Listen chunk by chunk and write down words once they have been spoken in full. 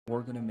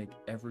We're gonna make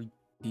every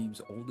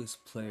team's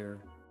oldest player,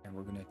 and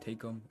we're gonna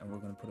take them and we're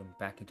gonna put them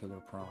back into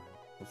their prime.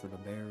 So for the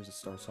Bears, it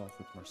starts off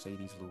with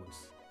Marcedes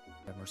Lewis.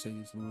 And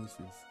Marcedes Lewis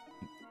is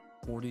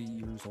 40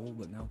 years old,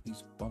 but now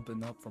he's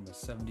bumping up from a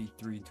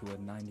 73 to a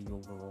 90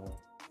 overall.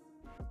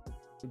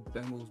 The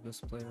Bengals'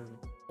 best player,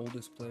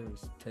 oldest player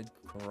is Ted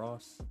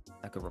Karras.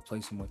 I could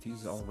replace him with,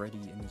 he's already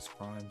in his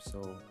prime, so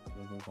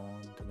we'll move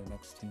on to the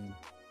next team.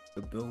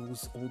 The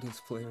Bills'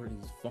 oldest player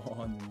is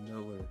Von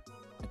Miller.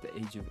 At the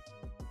age of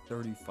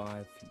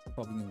 35, he's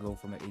probably gonna go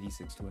from an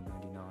 86 to a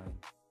 99.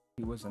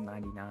 He was a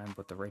 99,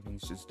 but the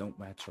ratings just don't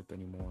match up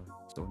anymore,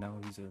 so now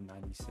he's a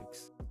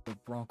 96. The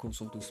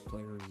Broncos' oldest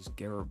player is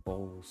Garrett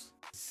Bowles.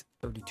 He's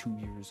 32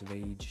 years of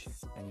age,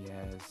 and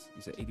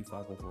he's an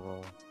 85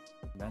 overall.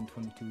 Man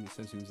 22, it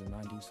says he was a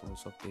 90, so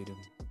let's update him.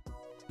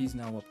 He's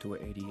now up to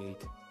an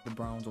 88. The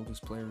Browns'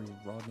 oldest player is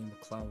Rodney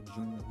McLeod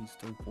Jr. He's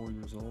 34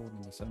 years old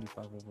and a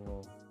 75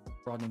 overall.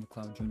 Rodney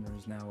McLeod Jr.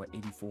 is now at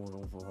 84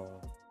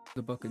 overall.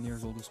 The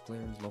Buccaneers' oldest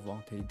player is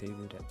Lavonte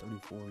David at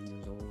 34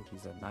 years old.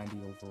 He's at 90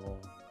 overall.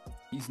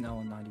 He's now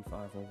a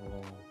 95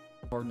 overall.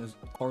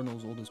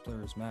 Cardinals' oldest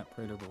player is Matt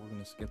Prater, but we're going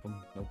to skip him.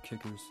 No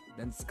kickers.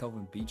 Then it's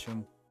Kelvin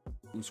Beachum,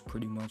 who's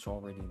pretty much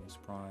already in his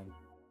prime.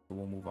 So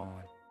we'll move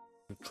on.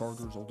 The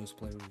Chargers' oldest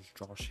player is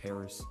Josh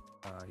Harris.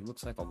 He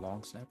looks like a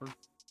long snapper.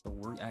 So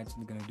we're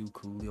actually going to do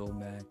Khalil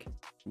Mack,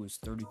 who is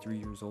 33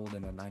 years old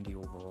and a 90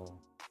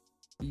 overall.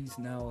 He's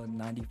now a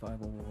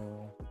 95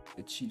 overall.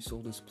 The Chiefs'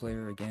 oldest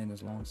player again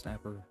is long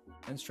snapper.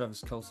 And it's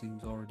Travis Kelce,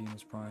 who's already in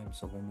his prime,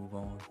 so we'll move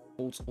on.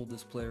 Colts'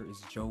 oldest player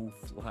is Joe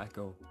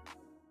Flacco,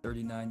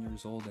 39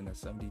 years old and a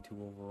 72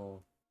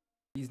 overall.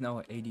 He's now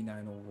at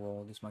 89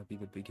 overall. This might be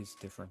the biggest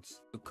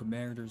difference. The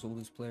Commanders'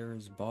 oldest player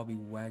is Bobby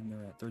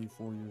Wagner at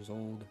 34 years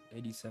old,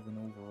 87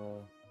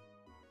 overall.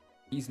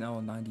 He's now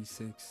a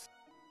 96.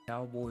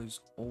 Cowboys'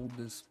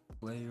 oldest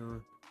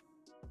player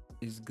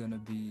is gonna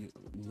be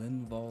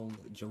Linval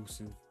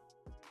Joseph,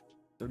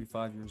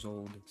 35 years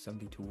old,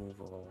 72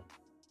 overall.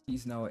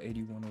 He's now at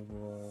 81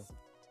 overall.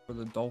 For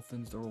the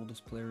Dolphins, their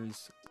oldest player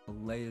is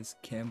Calais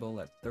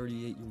Campbell at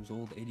 38 years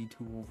old,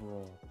 82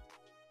 overall.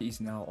 He's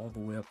now all the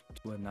way up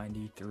to a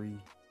 93.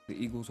 The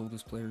Eagles'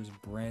 oldest player is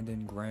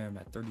Brandon Graham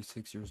at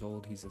 36 years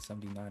old. He's a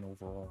 79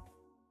 overall.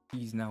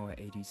 He's now at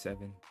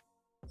 87.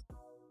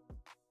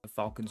 The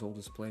Falcons'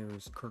 oldest player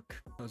is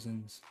Kirk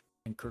Cousins,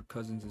 and Kirk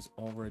Cousins is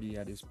already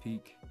at his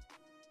peak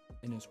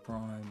in his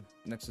prime.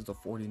 Next is the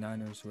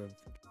 49ers, who have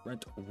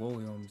Trent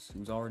Williams,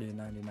 who's already a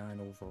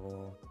 99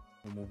 overall.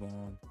 We'll move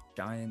on.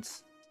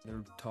 Giants,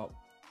 their top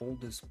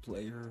oldest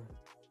player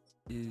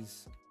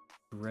is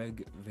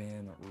Greg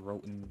Van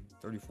Roten,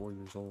 34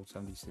 years old,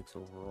 76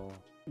 overall,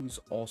 who's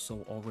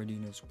also already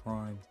in his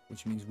prime,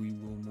 which means we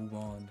will move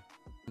on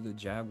to the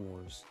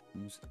Jaguars,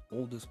 whose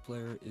oldest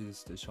player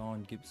is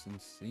Deshaun Gibson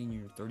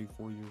Sr.,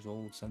 34 years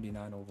old,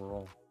 79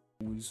 overall,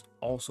 who is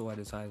also at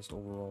his highest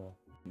overall.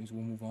 Which means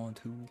we'll move on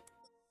to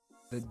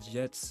the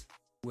Jets,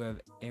 who have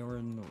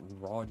Aaron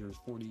Rodgers,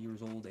 40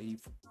 years old,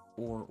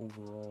 84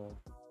 overall,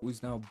 who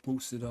is now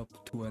boosted up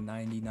to a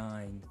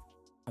 99.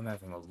 I'm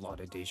having a lot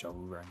of deja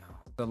vu right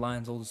now. The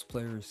Lions' oldest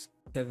player is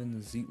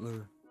Kevin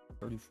Zeitler,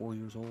 34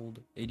 years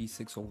old,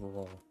 86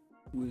 overall,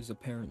 who is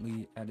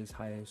apparently at his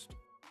highest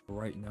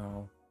right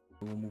now.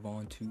 We'll move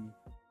on to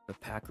the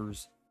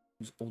Packers,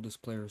 whose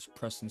oldest player is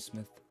Preston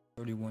Smith,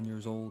 31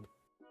 years old,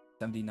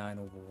 79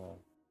 overall,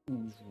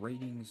 whose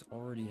ratings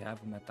already have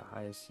him at the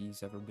highest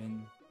he's ever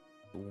been.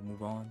 So we'll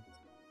move on.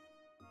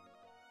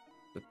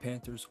 The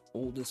Panthers'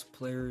 oldest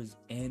player is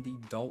Andy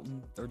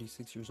Dalton,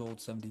 36 years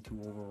old,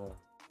 72 overall.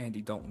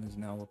 Andy Dalton is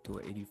now up to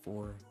an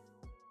 84.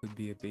 Could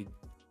be a big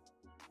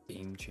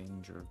game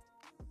changer.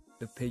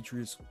 The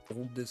Patriots'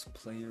 oldest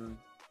player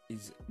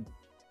is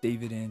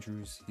David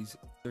Andrews. He's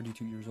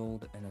 32 years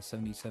old and a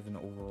 77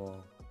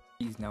 overall.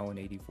 He's now an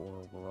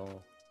 84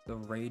 overall. The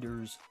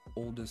Raiders'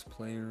 oldest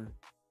player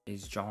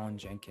is John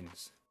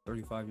Jenkins,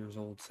 35 years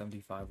old,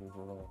 75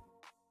 overall.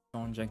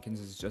 John Jenkins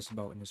is just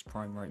about in his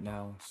prime right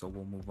now, so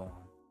we'll move on.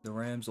 The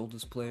Rams'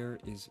 oldest player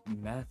is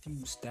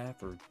Matthew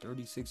Stafford,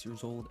 36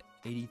 years old,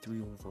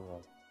 83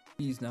 overall.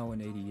 He's now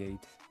an 88.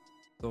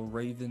 The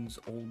Ravens'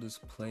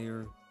 oldest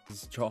player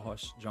is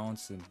Josh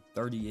Johnson,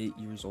 38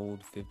 years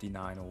old,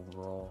 59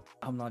 overall.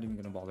 I'm not even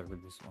going to bother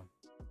with this one.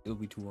 It'll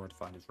be too hard to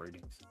find his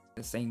ratings.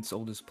 The Saints'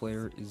 oldest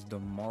player is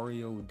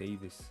Demario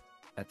Davis,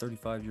 at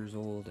 35 years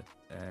old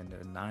and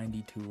a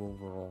 92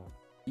 overall.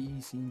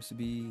 He seems to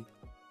be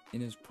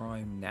in his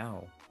prime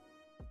now.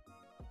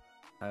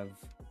 Have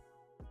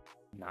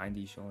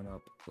 90 showing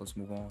up. Let's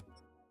move on.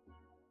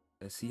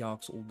 The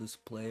Seahawks'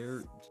 oldest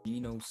player,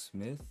 Geno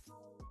Smith.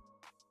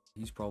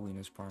 He's probably in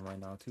his prime right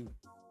now too.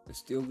 The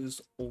Steelers'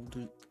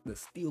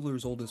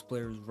 oldest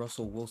player is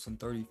Russell Wilson,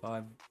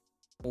 35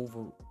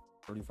 overall.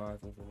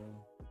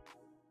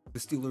 The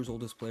Steelers'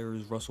 oldest player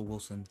is Russell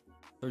Wilson,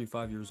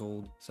 35 years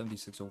old,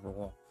 76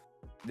 overall.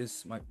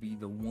 This might be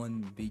the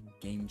one big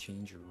game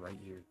changer right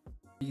here.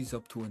 He's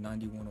up to a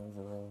 91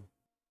 overall.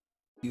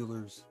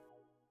 Steelers,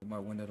 they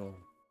might win it all.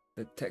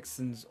 The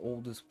Texans'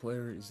 oldest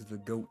player is the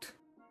GOAT,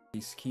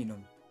 Case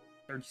Keenum,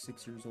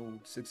 36 years old,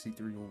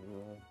 63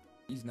 overall.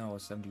 He's now a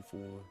 74.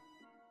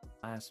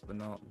 Last but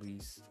not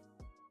least,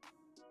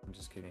 I'm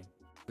just kidding.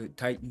 The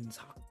Titans'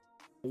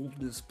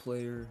 oldest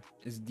player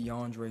is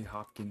DeAndre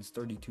Hopkins,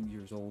 32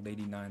 years old,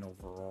 89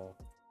 overall.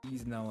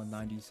 He's now a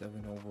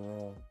 97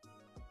 overall.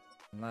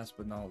 And last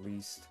but not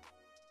least,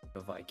 the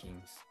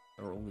Vikings.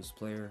 Their oldest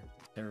player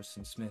is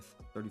Harrison Smith,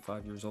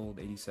 35 years old,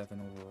 87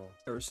 overall.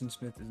 Harrison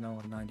Smith is now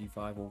a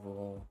 95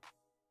 overall.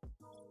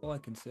 All I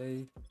can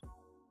say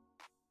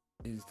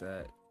is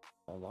that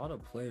a lot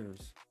of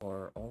players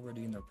are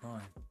already in their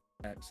prime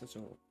at such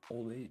an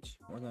old age,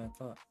 more than I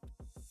thought.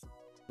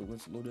 So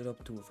let's load it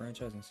up to a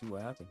franchise and see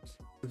what happens.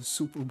 The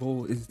Super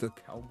Bowl is the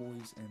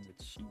Cowboys and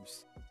the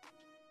Chiefs.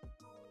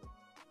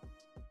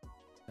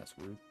 That's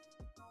weird.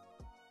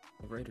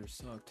 The Raiders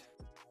sucked.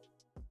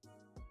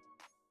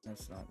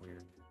 That's not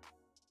weird.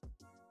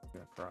 I'm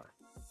gonna cry.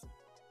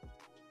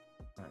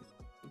 Alright,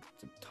 look at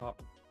the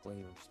top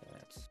player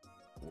stats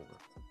for.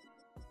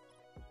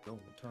 So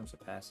in terms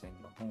of passing,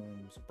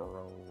 Mahomes,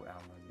 Burrow,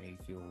 Allen,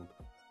 Mayfield.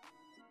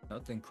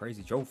 Nothing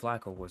crazy. Joe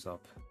Flacco was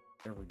up.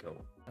 There we go.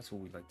 That's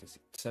what we like to see.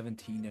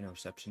 17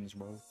 interceptions,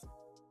 bro.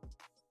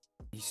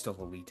 He's still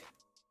elite.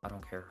 I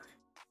don't care.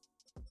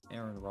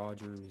 Aaron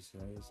Rodgers is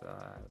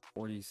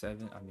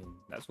 47. I mean,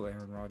 that's what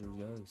Aaron Rodgers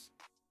does.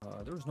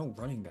 There was no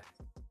running back.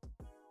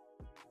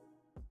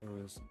 There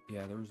was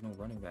no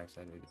running backs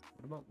that did it.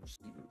 What about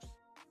receivers?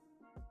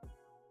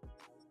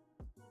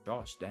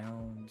 Josh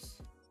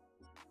Downs.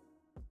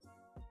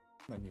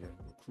 I need to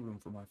recruit him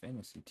for my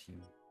fantasy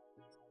team.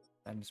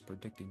 I'm just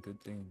predicting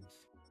good things.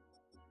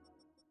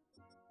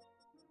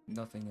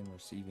 Nothing in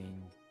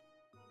receiving.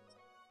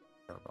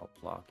 Care about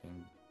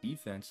blocking.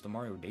 Defense,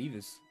 Demario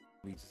Davis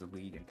leads the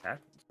lead in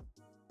tackles.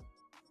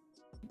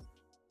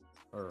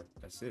 Or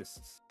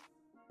assists.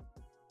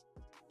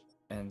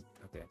 And,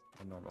 okay,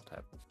 and normal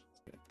tackles.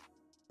 Okay.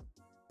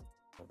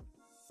 Oh,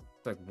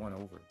 it's like one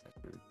over.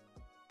 That's weird.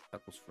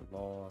 Tackles for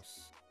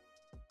loss.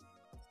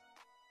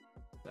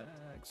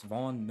 Sacks.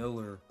 Von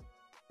Miller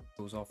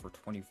goes off for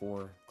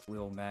 24.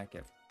 Khalil Mack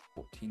at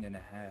 14.5.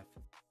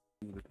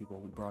 Two of the people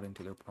we brought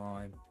into their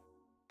prime.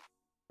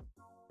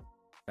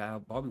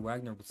 Bobby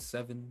Wagner with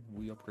 7.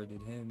 We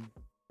upgraded him.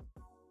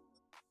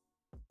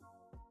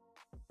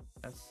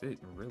 That's it,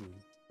 really.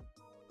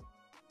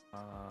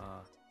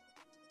 I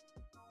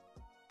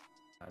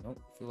don't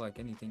feel like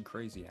anything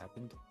crazy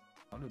happened.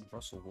 How did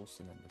Russell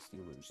Wilson and the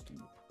Steelers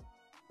do?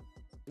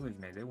 Steelers,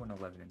 man, they went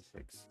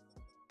 11-6.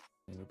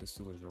 You know, the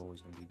Steelers are always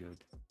going to be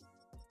good.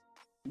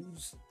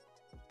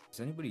 Is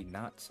anybody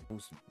not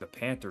supposed to? The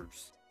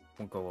Panthers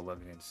won't go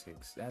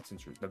 11-6. That's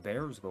interesting. The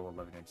Bears go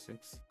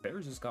 11-6.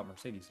 Bears just got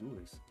Mercedes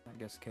Lewis. I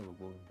guess Caleb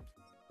Williams.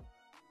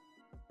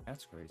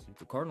 That's crazy.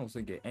 The Cardinals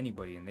didn't get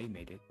anybody and they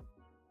made it.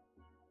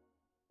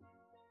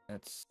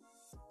 That's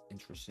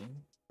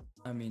interesting.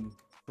 I mean,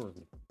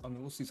 surely. I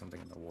mean, we'll see something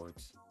in the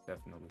awards.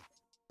 Definitely.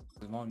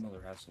 Because Von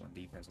Miller has to win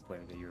Defensive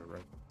Player of the Year,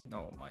 right?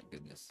 Oh my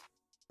goodness.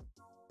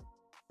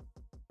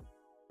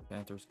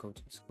 Panthers coach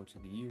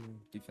of the year,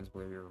 defensive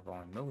player of the year,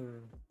 Von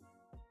Miller.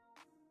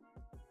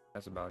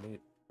 That's about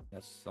it.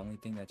 That's the only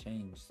thing that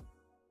changed.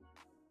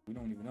 We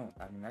don't even know.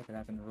 I mean, that could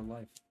happen in real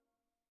life.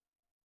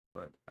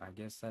 But I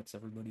guess that's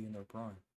everybody in their prime.